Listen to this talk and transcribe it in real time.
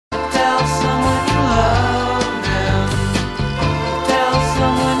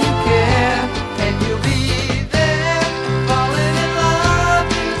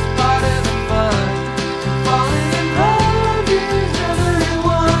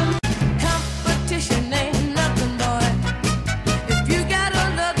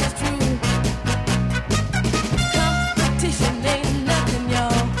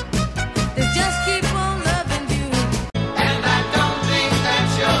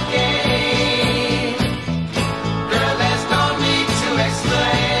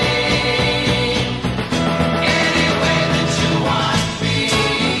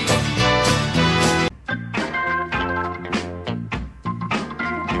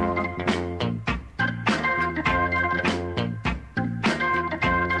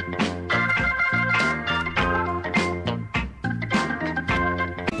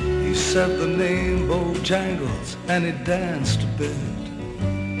said the name Bojangles and he danced a bit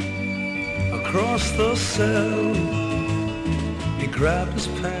across the cell. He grabbed his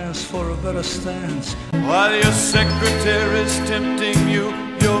pants for a better stance. While your secretary's tempting you,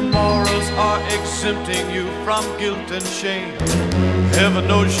 your morals are exempting you from guilt and shame. Heaven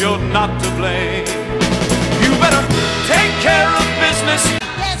knows you're not to blame. You better take care of business.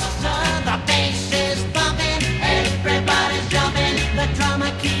 Yes, sir, the bass is bumping, everybody's jumping, the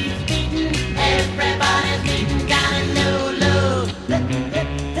drummer keeps beating, everybody's beating, gotta know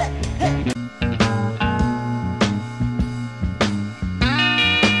love.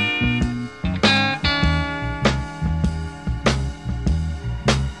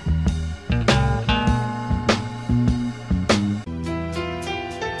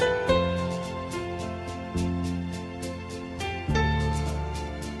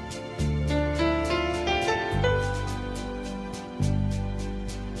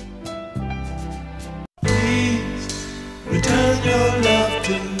 Return your love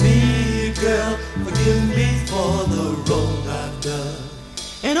to me, girl. Forgive me for the wrong I've done.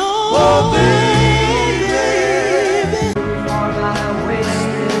 And oh baby, For my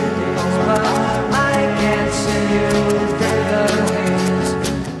wasted days, but I can't send you the things.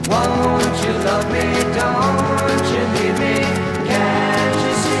 Won't you love me? Don't you leave me? Can't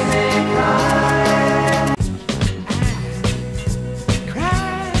you see me cry? I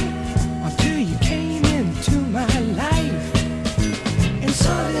cried until you came into my life, and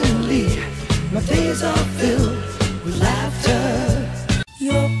suddenly my days are filled with laughter.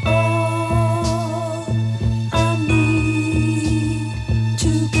 You're all I need to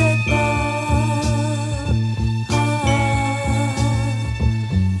get by.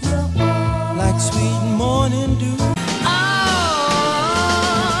 You're all like sweet morning dew.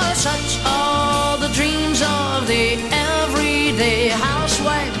 oh, such are the dreams of the everyday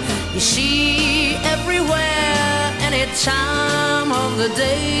housewife you see everywhere, any time of the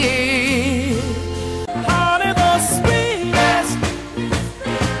day. Honey, the sweetest,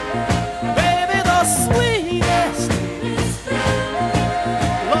 baby, the sweetest,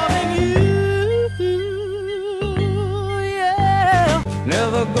 loving you, yeah.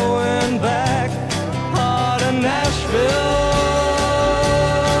 Never going back to Nashville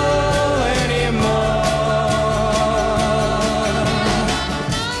anymore.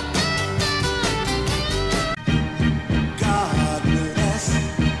 God bless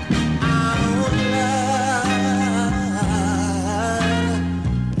our love.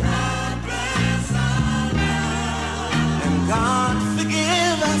 God bless our love. And God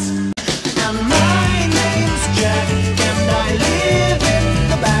forgive us. And my name's Jack, and I live in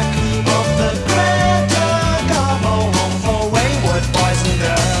the back of the Greta Garbo home for wayward boys and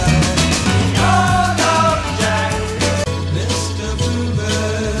girls. Your love, Jack. Mr.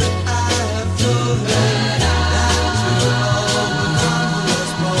 Bluebird, I have told her that you're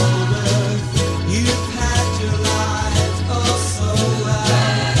always bolder. You've had your lives oh so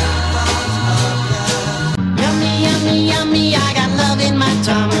Yummy, yummy, yummy, I got love in my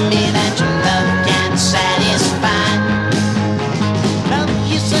tummy that your love can satisfy. Love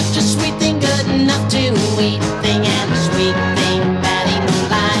is such a sweet thing, good enough to eat thing, and a sweet thing that ain't no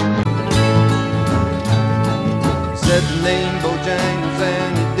lie. Said the name Bojangles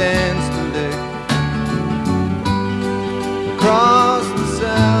and he danced a lick across the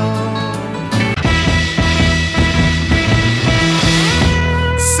sound.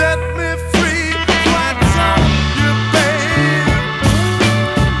 Set me free, what's on you, babe?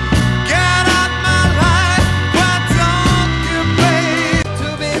 Get out my life, what's on you, babe? To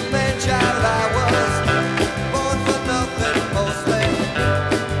be man child I was, born for nothing mostly.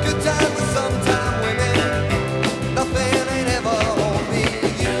 Good times and sometime women, nothing ain't ever on me.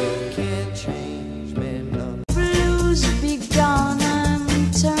 You can't change me, love. blues begun. I'm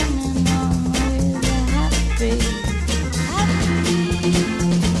turning on with a happy.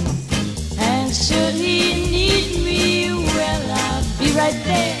 And should he need me, well, I'll be right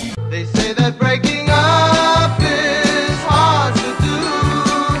there. They say that breaking up is hard to do,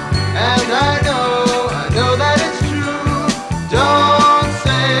 and I know that it's true. Don't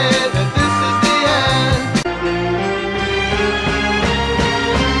say that this is the end.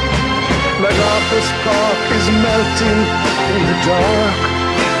 MacArthur's Park is melting in the dark.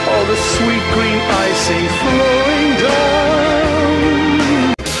 All the sweet green icing flowing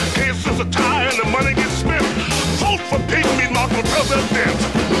down. Cases are tied and the money gets spent. Vote for Pygmy Mark for president.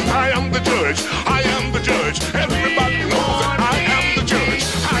 I am the judge. I am the judge. Everybody knows that I am the judge.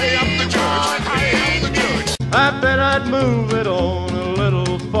 I am the judge. I am the judge. I bet I'd move it on a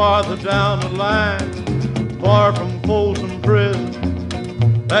little farther down the line, far from Folsom Prison.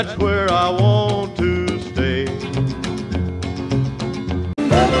 that's where I want to stay.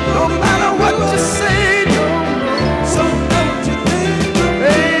 No matter what you say, so don't you think?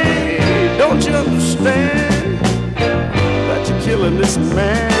 Hey, don't you understand that you're killing this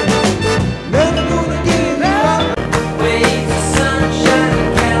man? Never gonna give up. Waves of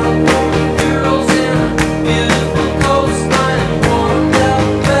sunshine, California girls in a beautiful coastline, warmed up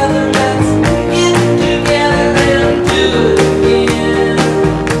weather. Let's get together and do it again.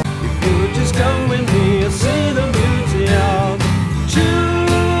 If you would just come with me and see the beauty of Tuesday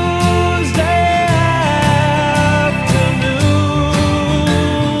afternoon.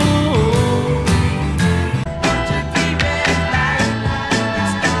 1, 2, 3, red light,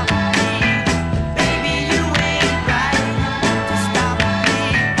 stop me. Baby, you ain't right to stop me.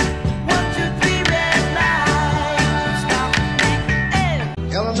 1, 2, 3, red light, stop me. Hey.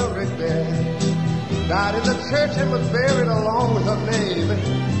 Eleanor Rigby died in the church and was buried along with her name.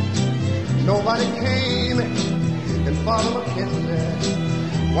 Nobody came, and Father McKinley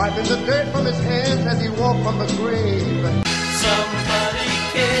wiping the dirt from his hands as he walked from the grave. Somebody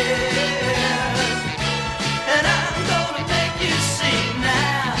cares, and I'm gonna make you see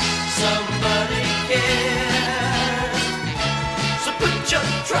now. Somebody cares, so put your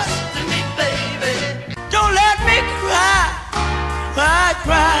trust in me, baby. Don't let me cry,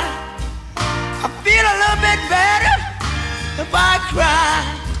 cry. I feel a little bit better if I cry.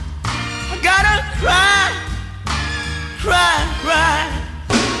 I gotta cry.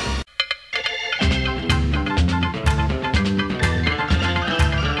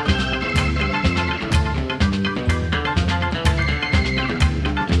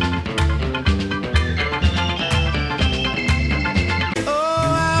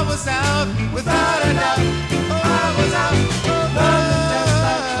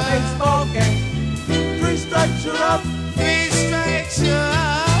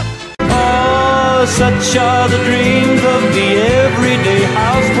 Oh, such are the dreams of the everyday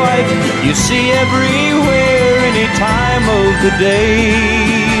housewife you see everywhere, any time of the day.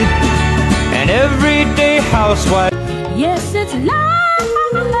 An everyday housewife. Yes, it's love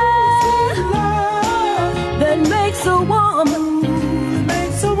that makes a woman.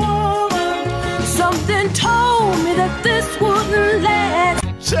 Something told me that this wouldn't last.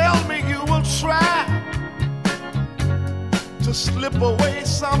 Tell me you will try to slip away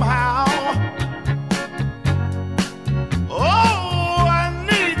somehow.